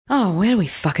Oh, where do we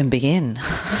fucking begin?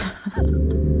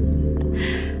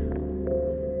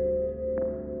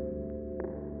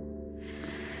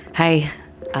 Hey,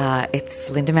 it's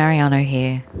Linda Mariano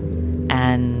here,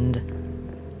 and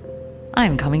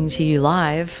I'm coming to you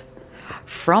live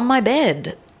from my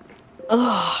bed.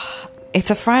 It's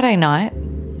a Friday night,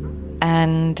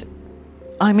 and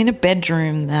I'm in a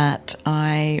bedroom that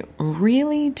I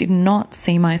really did not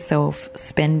see myself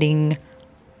spending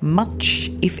much,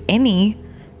 if any,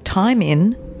 time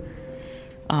in.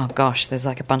 Oh gosh, there's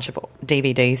like a bunch of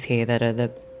DVDs here that are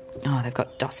they've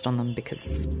got dust on them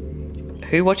because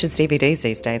who watches DVDs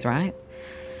these days, right?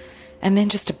 And then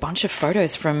just a bunch of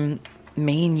photos from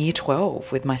me in year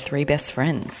 12 with my 3 best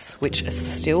friends, which are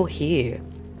still here.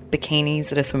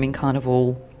 Bikinis at a swimming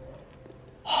carnival,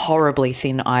 horribly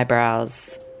thin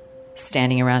eyebrows,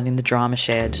 standing around in the drama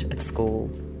shed at school.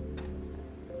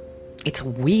 It's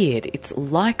weird. It's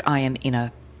like I am in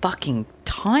a fucking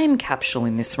time capsule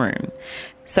in this room.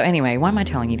 So anyway, why am I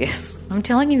telling you this? I'm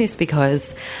telling you this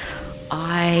because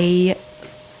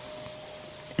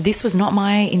this was not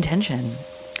my intention.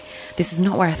 This is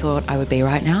not where I thought I would be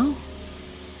right now.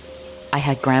 I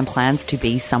had grand plans to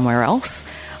be somewhere else.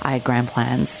 I had grand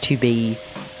plans to be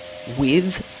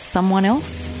with someone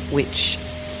else, which...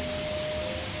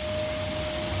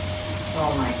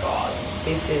 Oh my God,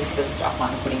 this is the stuff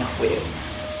I'm putting up with.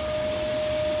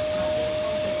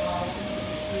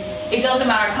 It doesn't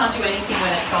matter, I can't do anything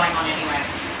when it's going on anyway.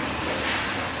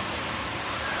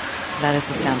 That is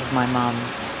the sound of my mum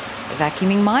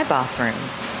vacuuming my bathroom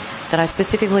that I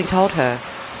specifically told her,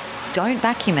 don't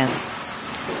vacuum it.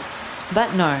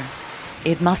 But no,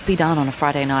 it must be done on a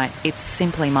Friday night. It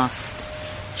simply must.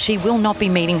 She will not be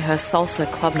meeting her salsa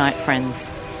club night friends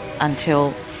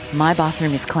until my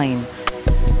bathroom is clean.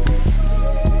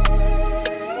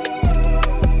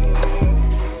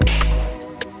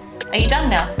 Are you done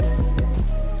now?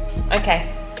 Okay.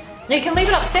 You can leave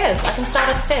it upstairs. I can start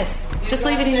upstairs. Just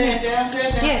leave it in here.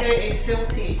 Yeah. It's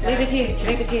filthy. Leave it here.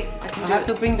 Leave it here. I can I do have it.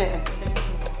 to bring the...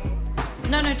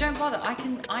 No, don't bother. I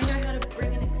know how to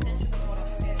bring an extension cord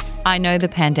upstairs. I know the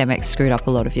pandemic screwed up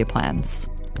a lot of your plans.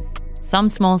 Some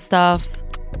small stuff.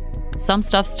 Some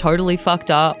stuff's totally fucked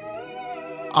up.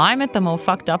 I'm at the more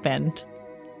fucked up end.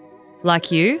 Like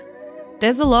you,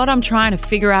 there's a lot I'm trying to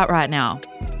figure out right now.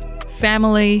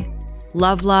 Family,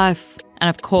 love life, and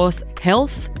of course,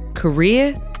 health,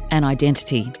 career, and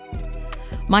identity.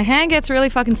 My hand gets really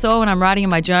fucking sore when I'm writing in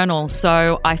my journal,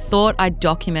 so I thought I'd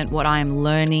document what I am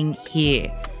learning here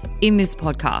in this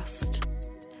podcast.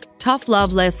 Tough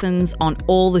love lessons on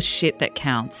all the shit that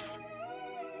counts.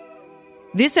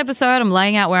 This episode, I'm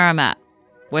laying out where I'm at.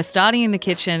 We're starting in the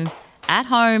kitchen, at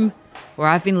home, where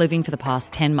I've been living for the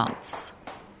past 10 months.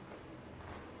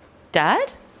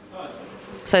 Dad?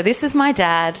 So this is my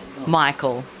dad,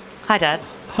 Michael. Hi, Dad.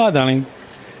 Hi, darling.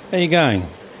 How you going?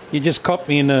 You just caught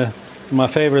me in my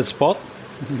favourite spot,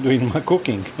 doing my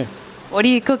cooking. What are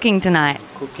you cooking tonight?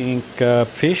 Cooking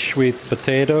fish with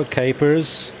potato,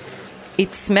 capers.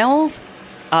 It smells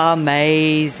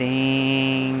amazing.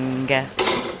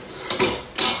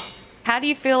 How do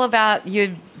you feel about your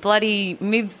bloody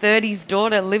mid-30s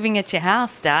daughter living at your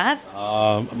house, Dad?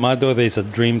 My daughter is a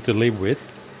dream to live with,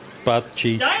 but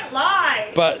she... Don't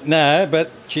lie!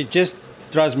 But she just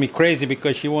drives me crazy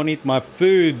because she won't eat my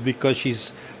food because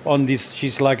she's on this...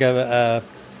 She's like a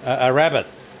rabbit.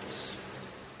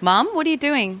 Mum, what are you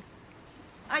doing?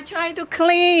 I try to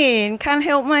clean. Can't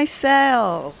help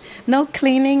myself. No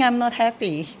cleaning, I'm not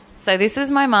happy. So this is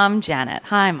my mum, Janet.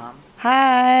 Hi, Mum.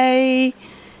 Hi.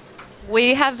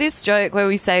 We have this joke where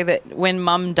we say that when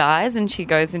Mum dies and she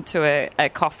goes into a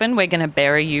coffin, we're going to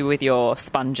bury you with your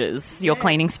sponges, your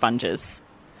cleaning sponges.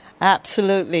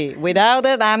 Absolutely. Without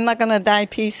it, I'm not going to die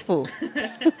peaceful.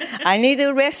 I need to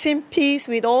rest in peace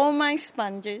with all my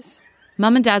sponges.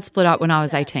 Mum and Dad split up when I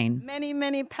was 18.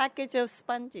 Many packages of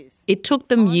sponges. It took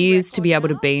them years to be able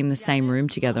to be in the same room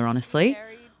together, honestly.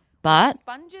 But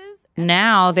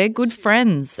now they're good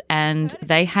friends and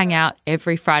they hang out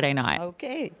every Friday night.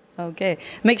 Okay.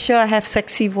 Make sure I have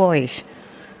sexy voice.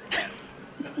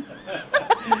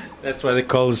 That's why they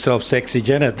call themselves Sexy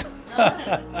Janet.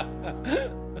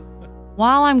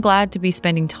 While I'm glad to be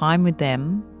spending time with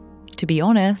them, to be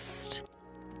honest,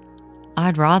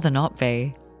 I'd rather not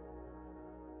be.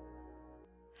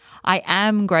 I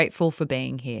am grateful for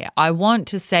being here. I want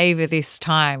to savor this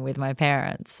time with my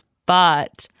parents,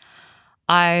 but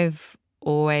I've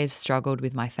always struggled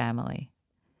with my family.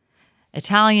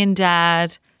 Italian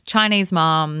dad, Chinese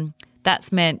mom,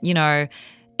 that's meant,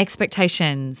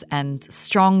 expectations and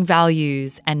strong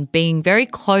values and being very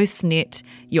close-knit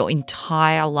your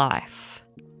entire life.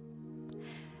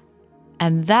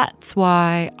 And that's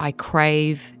why I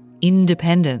crave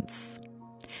independence.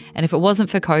 And if it wasn't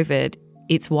for COVID,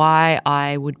 it's why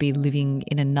I would be living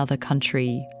in another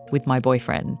country with my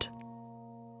boyfriend.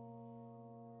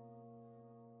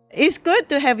 It's good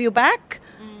to have you back,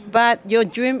 but your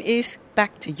dream is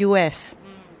back to US.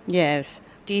 Yes.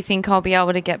 Do you think I'll be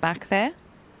able to get back there?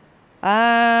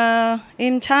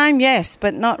 In time, yes,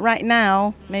 but not right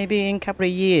now. Maybe in a couple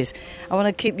of years. I want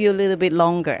to keep you a little bit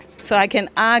longer so I can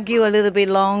argue a little bit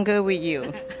longer with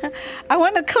you. I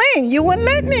want to clean. You won't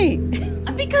let me.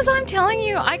 Because I'm telling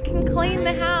you, I can clean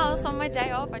the house on my day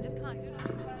off. I just can't do it.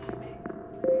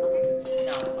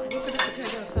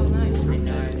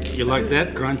 You like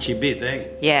that crunchy bit, eh?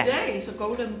 Yeah. Yeah, it's a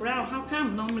golden brown. How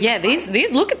come? Normally Yeah, these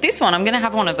look at this one. I'm going to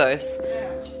have one of those.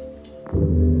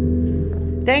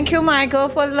 Thank you, Michael,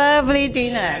 for lovely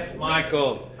dinner. Chef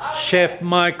Michael. Chef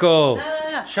Michael.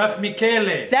 No. Chef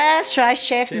Michele. That's right,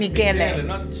 Chef Michele.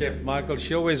 Not Chef Michael.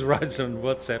 She always writes on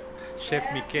WhatsApp,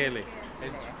 Chef Michele.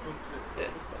 And she puts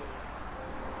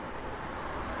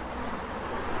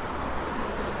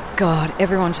God,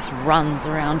 everyone just runs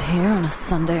around here on a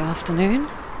Sunday afternoon.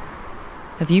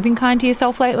 Have you been kind to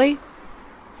yourself lately?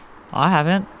 I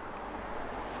haven't.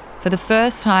 For the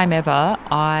first time ever,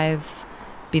 I've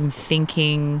been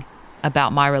thinking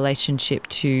about my relationship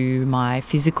to my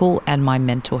physical and my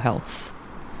mental health.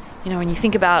 You know, when you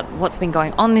think about what's been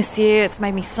going on this year, it's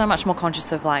made me so much more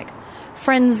conscious of like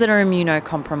friends that are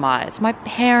immunocompromised, my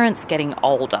parents getting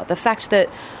older, the fact that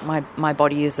my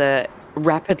body is a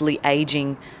rapidly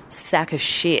aging sack of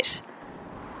shit.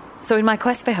 So in my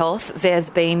quest for health, there's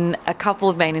been a couple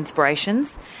of main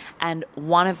inspirations, and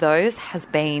one of those has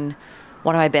been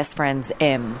one of my best friends,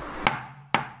 Em.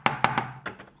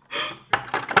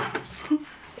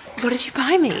 What did you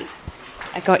buy me?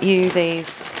 I got you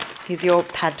these. Here's your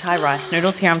pad thai rice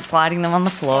noodles. Here, I'm sliding them on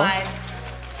the floor.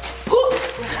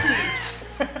 Received.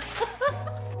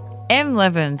 Em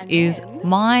Levins is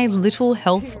my little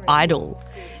health idol.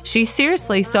 She's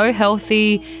seriously so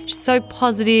healthy, she's so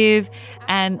positive,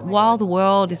 and while the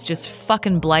world is just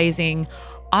fucking blazing,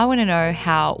 I want to know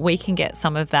how we can get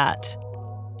some of that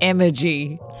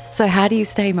energy. So how do you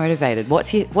stay motivated?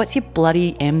 What's your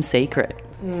bloody M secret?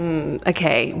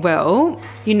 Okay, well,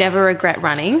 you never regret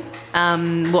running.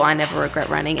 Well, I never regret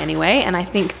running anyway, and I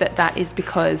think that is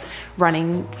because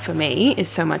running for me is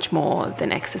so much more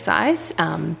than exercise.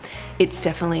 It's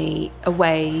definitely a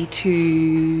way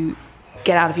to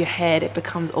get out of your head. It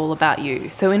becomes all about you.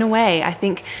 So in a way, I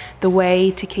think the way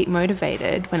to keep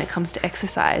motivated when it comes to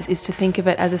exercise is to think of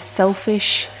it as a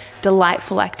selfish,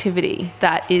 delightful activity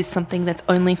that is something that's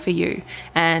only for you.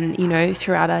 And, you know,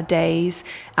 throughout our days,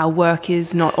 our work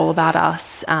is not all about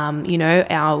us. You know,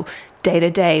 our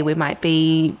day-to-day, we might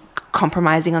be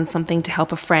compromising on something to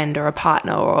help a friend or a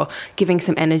partner or giving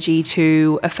some energy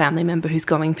to a family member who's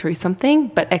going through something,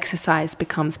 but exercise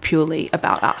becomes purely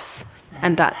about us.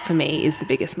 And that, for me, is the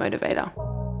biggest motivator.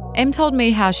 Em told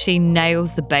me how she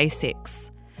nails the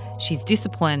basics. She's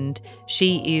disciplined,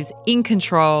 she is in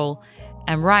control,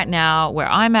 and right now, where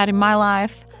I'm at in my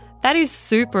life, that is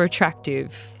super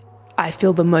attractive. I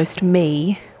feel the most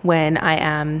me when I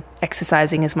am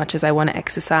exercising as much as I want to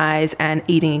exercise and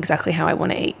eating exactly how I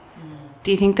want to eat. Do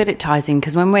you think that it ties in?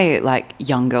 Because when we're like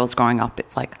young girls growing up,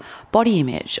 it's like body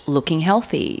image, looking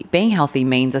healthy. Being healthy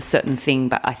means a certain thing,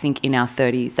 but I think in our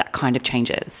 30s that kind of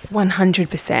changes.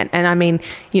 100%. And I mean,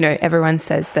 you know, everyone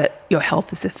says that your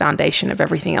health is the foundation of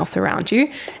everything else around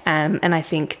you. And I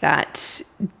think that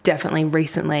definitely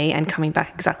recently, and coming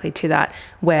back exactly to that,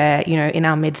 where, you know, in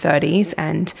our mid-30s,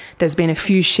 and there's been a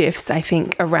few shifts, I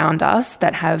think, around us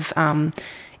that have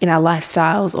in our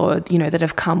lifestyles, or, you know, that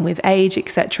have come with age,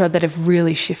 etc., that have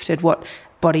really shifted what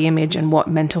body image and what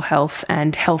mental health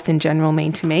and health in general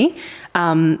mean to me.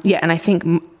 And I think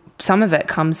some of it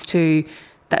comes to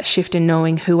that shift in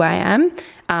knowing who I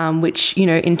am, which, you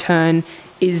know, in turn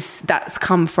that's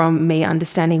come from me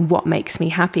understanding what makes me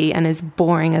happy. And as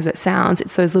boring as it sounds,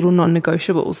 it's those little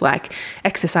non-negotiables, like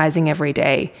exercising every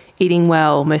day, eating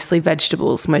well, mostly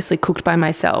vegetables, mostly cooked by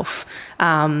myself,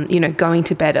 you know, going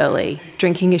to bed early,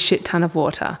 drinking a shit ton of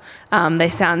water.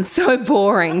 They sound so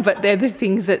boring, but they're the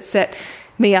things that set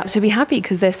me up to be happy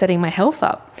because they're setting my health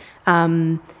up.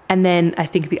 And then I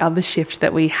think the other shift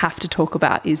that we have to talk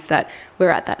about is that we're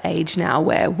at that age now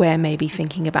where we're maybe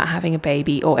thinking about having a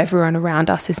baby, or everyone around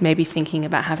us is maybe thinking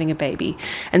about having a baby.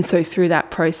 And so through that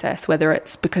process, whether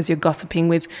it's because you're gossiping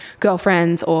with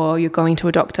girlfriends or you're going to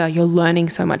a doctor, you're learning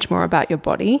so much more about your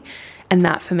body. And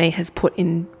that for me has put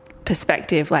in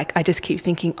perspective, like I just keep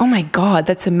thinking, oh my God,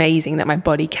 that's amazing that my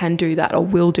body can do that or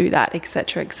will do that,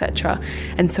 etc., etc.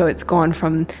 And so it's gone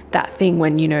from that thing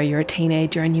when, you know, you're a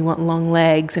teenager and you want long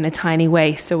legs and a tiny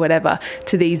waist or whatever,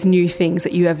 to these new things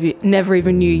that you have never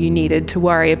even knew you needed to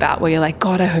worry about, where you're like,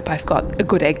 God, I hope I've got a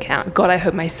good egg count. God, I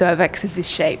hope my cervix is this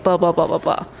shape, blah, blah, blah, blah,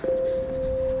 blah.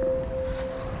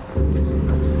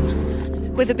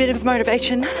 With a bit of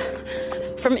motivation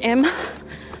from Em,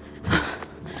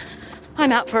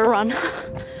 I'm out for a run.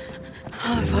 Oh,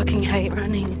 I fucking hate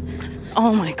running.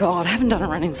 Oh my God, I haven't done a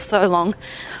run in so long.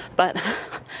 But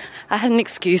I had an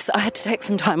excuse. I had to take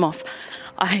some time off.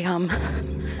 I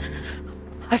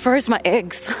froze my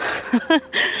eggs.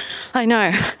 I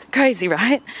know, crazy,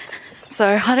 right? So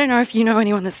I don't know if you know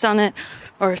anyone that's done it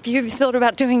or if you've thought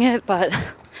about doing it, but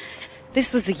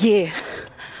this was the year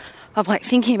of like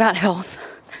thinking about health,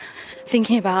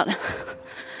 thinking about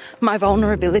my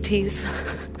vulnerabilities,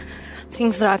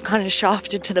 things that I've kind of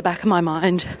shafted to the back of my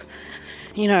mind,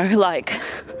 you know, like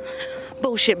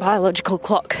bullshit biological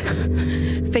clock,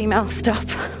 female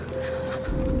stuff.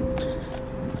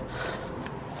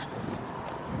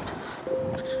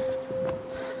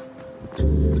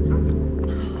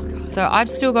 So I've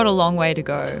still got a long way to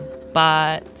go,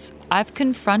 but I've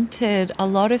confronted a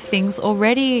lot of things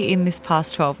already in this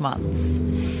past 12 months.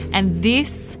 And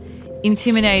this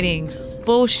intimidating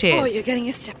bullshit, Oh, you're getting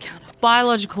your step counter.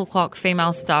 biological clock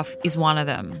female stuff is one of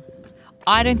them.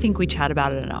 I don't think we chat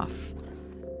about it enough.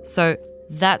 So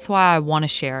that's why I want to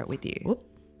share it with you.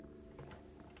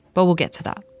 But we'll get to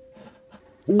that.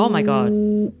 Oh my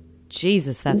God.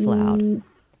 Jesus, that's loud.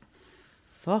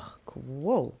 Fuck,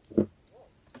 whoa.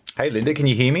 Hey, Linda, can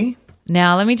you hear me?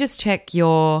 Now, let me just check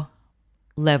your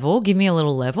level. Give me a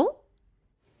little level.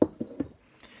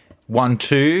 1,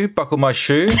 2, buckle my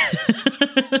shoe.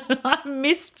 I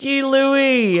missed you,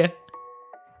 Louis.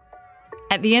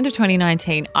 At the end of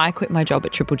 2019, I quit my job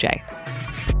at Triple J.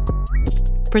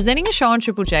 Presenting a show on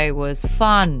Triple J was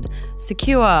fun,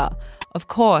 secure. Of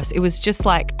course, it was just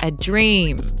like a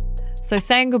dream. So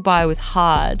saying goodbye was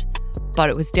hard, but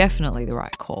it was definitely the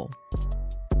right call.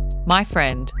 My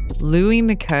friend, Louis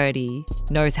McCurdy,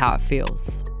 knows how it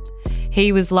feels.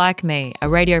 He was like me, a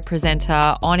radio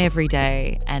presenter on every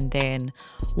day, and then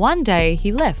one day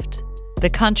he left the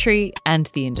country and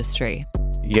the industry.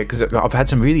 Yeah, because I've had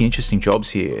some really interesting jobs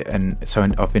here. And so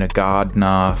I've been a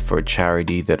gardener for a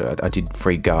charity that I did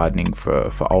free gardening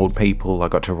for old people. I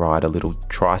got to ride a little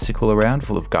tricycle around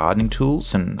full of gardening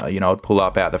tools and, I'd pull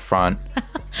up out the front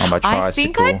on my tricycle. I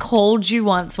think I called you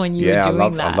once when you were doing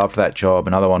that. I loved that job.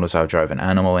 Another one was I drove an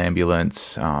animal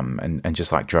ambulance and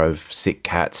just like drove sick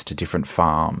cats to different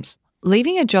farms.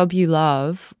 Leaving a job you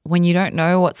love when you don't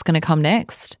know what's going to come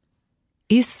next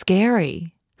is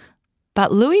scary.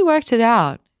 But Louis worked it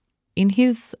out in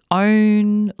his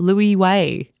own Louis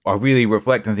way. I really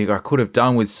reflect and think I could have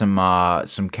done with some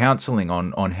counselling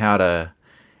on how to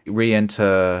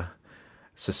re-enter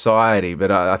society, but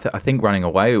I think running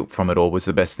away from it all was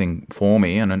the best thing for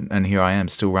me, and here I am,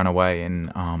 still run away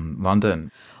in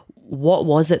London. What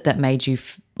was it that made you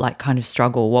kind of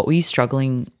struggle? What were you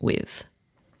struggling with?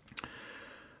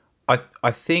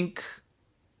 I think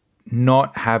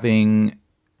not having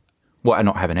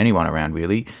anyone around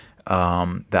really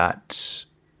that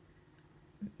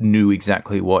knew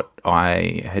exactly what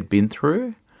I had been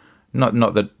through. Not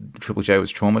that Triple J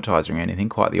was traumatizing or anything,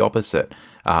 quite the opposite.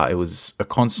 It was a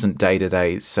constant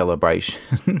day-to-day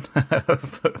celebration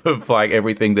of like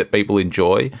everything that people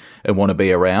enjoy and want to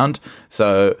be around.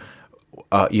 So,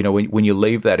 when you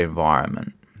leave that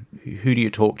environment, who do you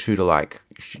talk to like,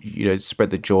 spread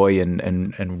the joy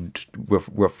and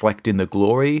reflect in the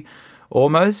glory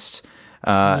almost?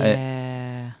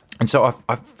 Yeah. And so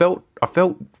I felt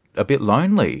a bit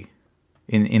lonely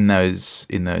in those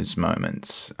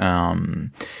moments.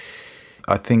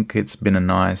 I think it's been a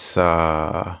nice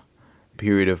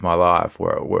period of my life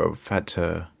where I've had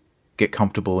to get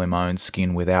comfortable in my own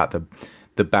skin without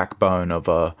the backbone of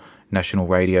a national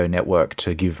radio network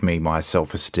to give me my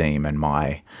self-esteem and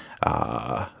my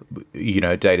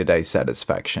day-to-day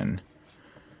satisfaction.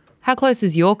 How close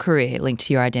is your career linked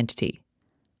to your identity?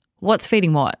 What's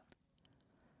feeding what?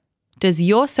 Does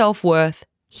your self-worth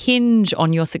hinge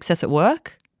on your success at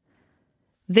work?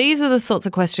 These are the sorts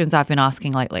of questions I've been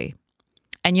asking lately.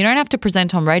 And you don't have to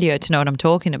present on radio to know what I'm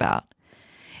talking about.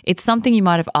 It's something you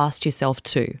might have asked yourself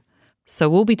too. So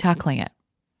we'll be tackling it.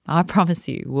 I promise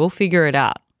you, we'll figure it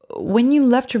out. When you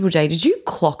left Triple J, did you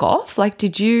clock off? Like,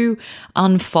 did you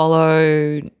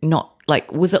unfollow,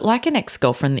 was it like an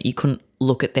ex-girlfriend that you couldn't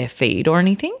look at their feed or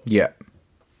anything? Yeah,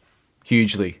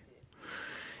 hugely.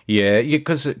 Yeah,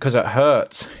 because it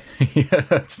hurts. Yeah,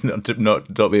 it's not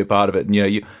to be a part of it. And,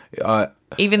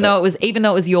 Even though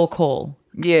it was your call.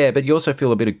 yeah, but you also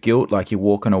feel a bit of guilt, like you're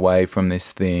walking away from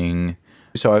this thing.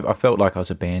 So I felt like I was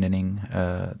abandoning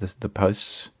the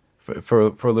posts for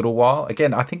a little while.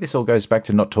 Again, I think this all goes back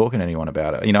to not talking to anyone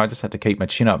about it. I just had to keep my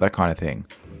chin up, that kind of thing.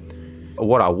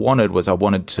 What I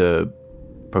wanted to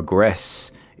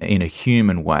progress in a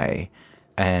human way,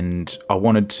 and I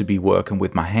wanted to be working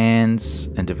with my hands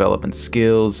and developing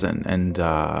skills and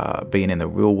being in the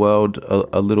real world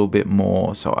a little bit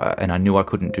more. So I knew I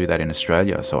couldn't do that in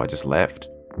Australia, so I just left.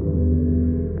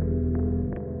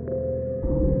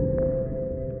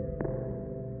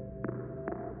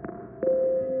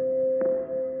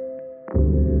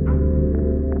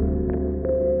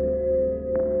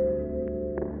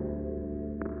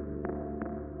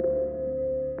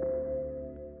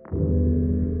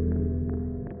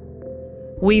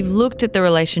 We've looked at the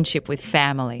relationship with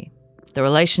family, the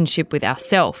relationship with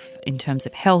ourselves in terms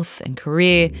of health and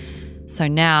career. So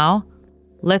now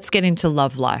let's get into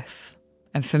love life.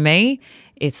 And for me,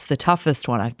 it's the toughest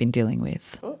one I've been dealing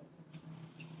with. Am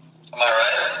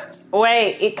I right?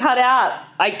 Wait, it cut out.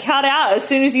 I cut out as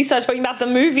soon as you started talking about the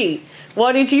movie.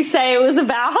 What did you say it was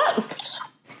about?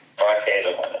 I hate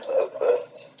it when it does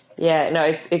this. Yeah,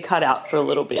 no, it cut out for a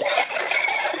little bit.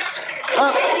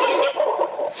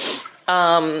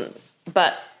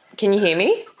 But can you hear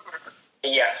me?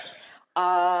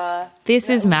 Yeah. This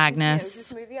is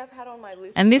Magnus.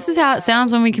 And this is how it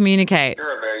sounds when we communicate.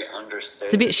 You're a very understated.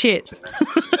 It's a bit shit.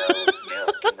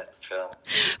 Milk in that film.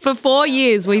 For 4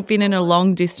 years, we've been in a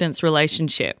long-distance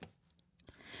relationship.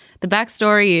 The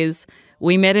backstory is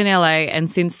we met in LA, and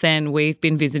since then we've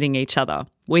been visiting each other.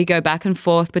 We go back and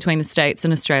forth between the States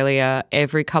and Australia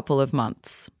every couple of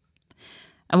months.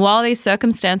 And while these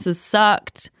circumstances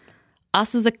sucked,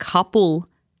 us as a couple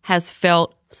has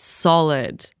felt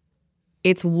solid.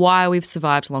 It's why we've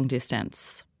survived long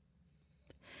distance.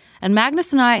 And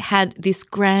Magnus and I had this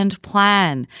grand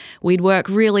plan. We'd work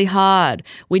really hard.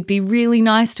 We'd be really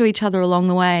nice to each other along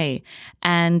the way.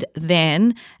 And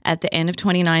then at the end of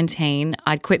 2019,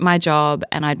 I'd quit my job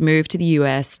and I'd move to the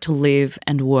US to live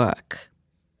and work.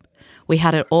 We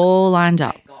had it all lined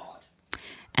up.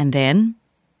 And then,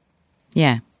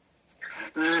 yeah.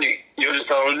 You just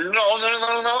go,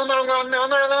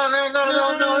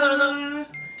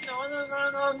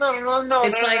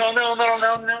 It's like,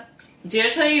 did I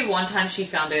tell you one time she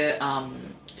found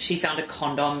a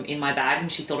condom in my bag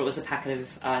and she thought it was a packet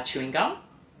of chewing gum?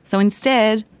 So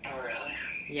instead, oh, really?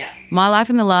 Yeah, my life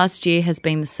in the last year has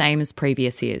been the same as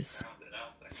previous years,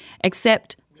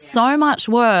 except so much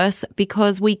worse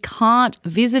because we can't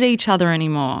visit each other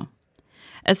anymore.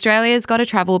 Australia's got a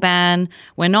travel ban.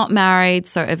 We're not married,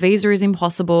 so a visa is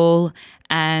impossible.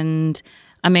 And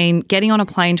I mean, getting on a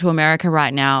plane to America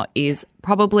right now is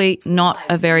probably not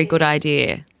a very good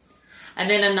idea. And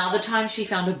then another time she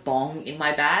found a bong in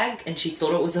my bag and she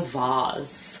thought it was a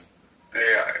vase.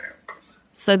 Yeah.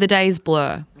 So the days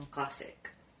blur.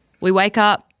 Classic. We wake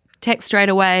up, text straight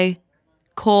away,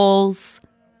 calls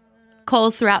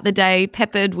throughout the day,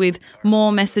 peppered with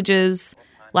more messages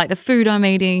like the food I'm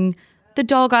eating, the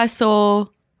dog I saw,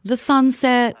 the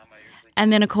sunset,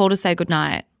 and then a call to say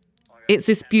goodnight. It's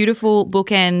this beautiful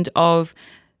bookend of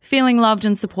feeling loved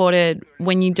and supported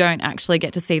when you don't actually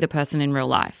get to see the person in real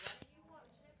life.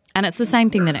 And it's the same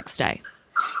thing the next day.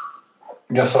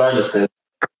 Guess what I just did?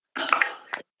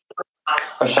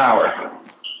 A shower.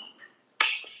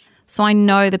 So I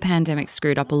know the pandemic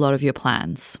screwed up a lot of your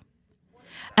plans.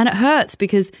 And it hurts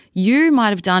because you might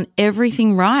have done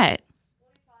everything right.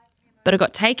 But it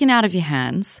got taken out of your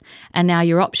hands and now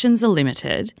your options are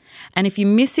limited. And if you're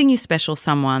missing your special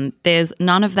someone, there's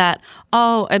none of that,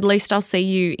 oh, at least I'll see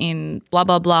you in blah,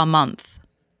 blah, blah month.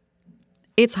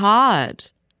 It's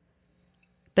hard.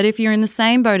 But if you're in the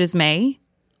same boat as me,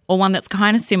 or one that's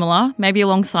kind of similar, maybe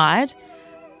alongside,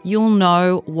 you'll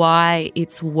know why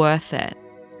it's worth it.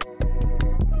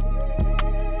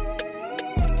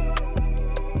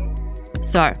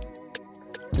 So,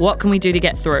 what can we do to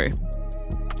get through?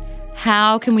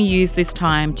 How can we use this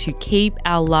time to keep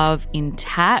our love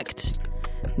intact,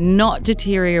 not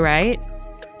deteriorate,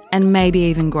 and maybe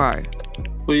even grow?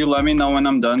 Will you let me know when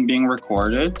I'm done being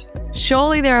recorded?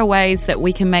 Surely there are ways that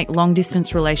we can make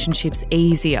long-distance relationships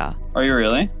easier. Are you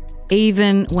really?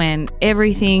 Even when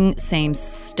everything seems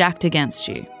stacked against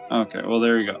you. Okay, well,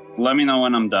 there you go. Let me know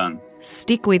when I'm done.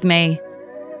 Stick with me.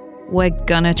 We're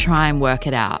gonna try and work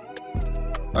it out.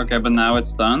 Okay, but now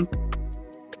it's done?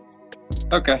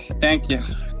 Okay, thank you.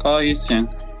 Call you soon.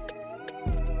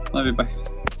 Love you, bye.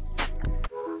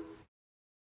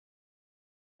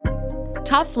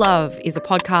 Tough Love is a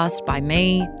podcast by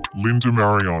me, Linda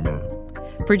Mariano.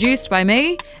 Produced by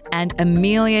me and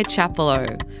Amelia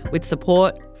Chapello, with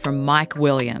support from Mike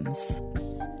Williams.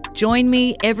 Join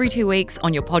me every 2 weeks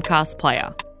on your podcast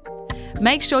player.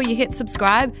 Make sure you hit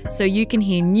subscribe so you can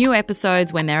hear new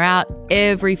episodes when they're out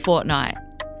every fortnight.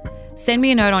 Send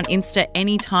me a note on Insta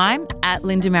anytime at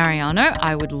Linda Mariano.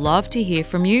 I would love to hear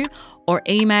from you, or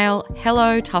email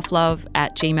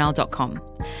hellotoughLove@gmail.com.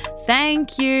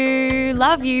 Thank you.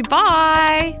 Love you.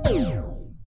 Bye.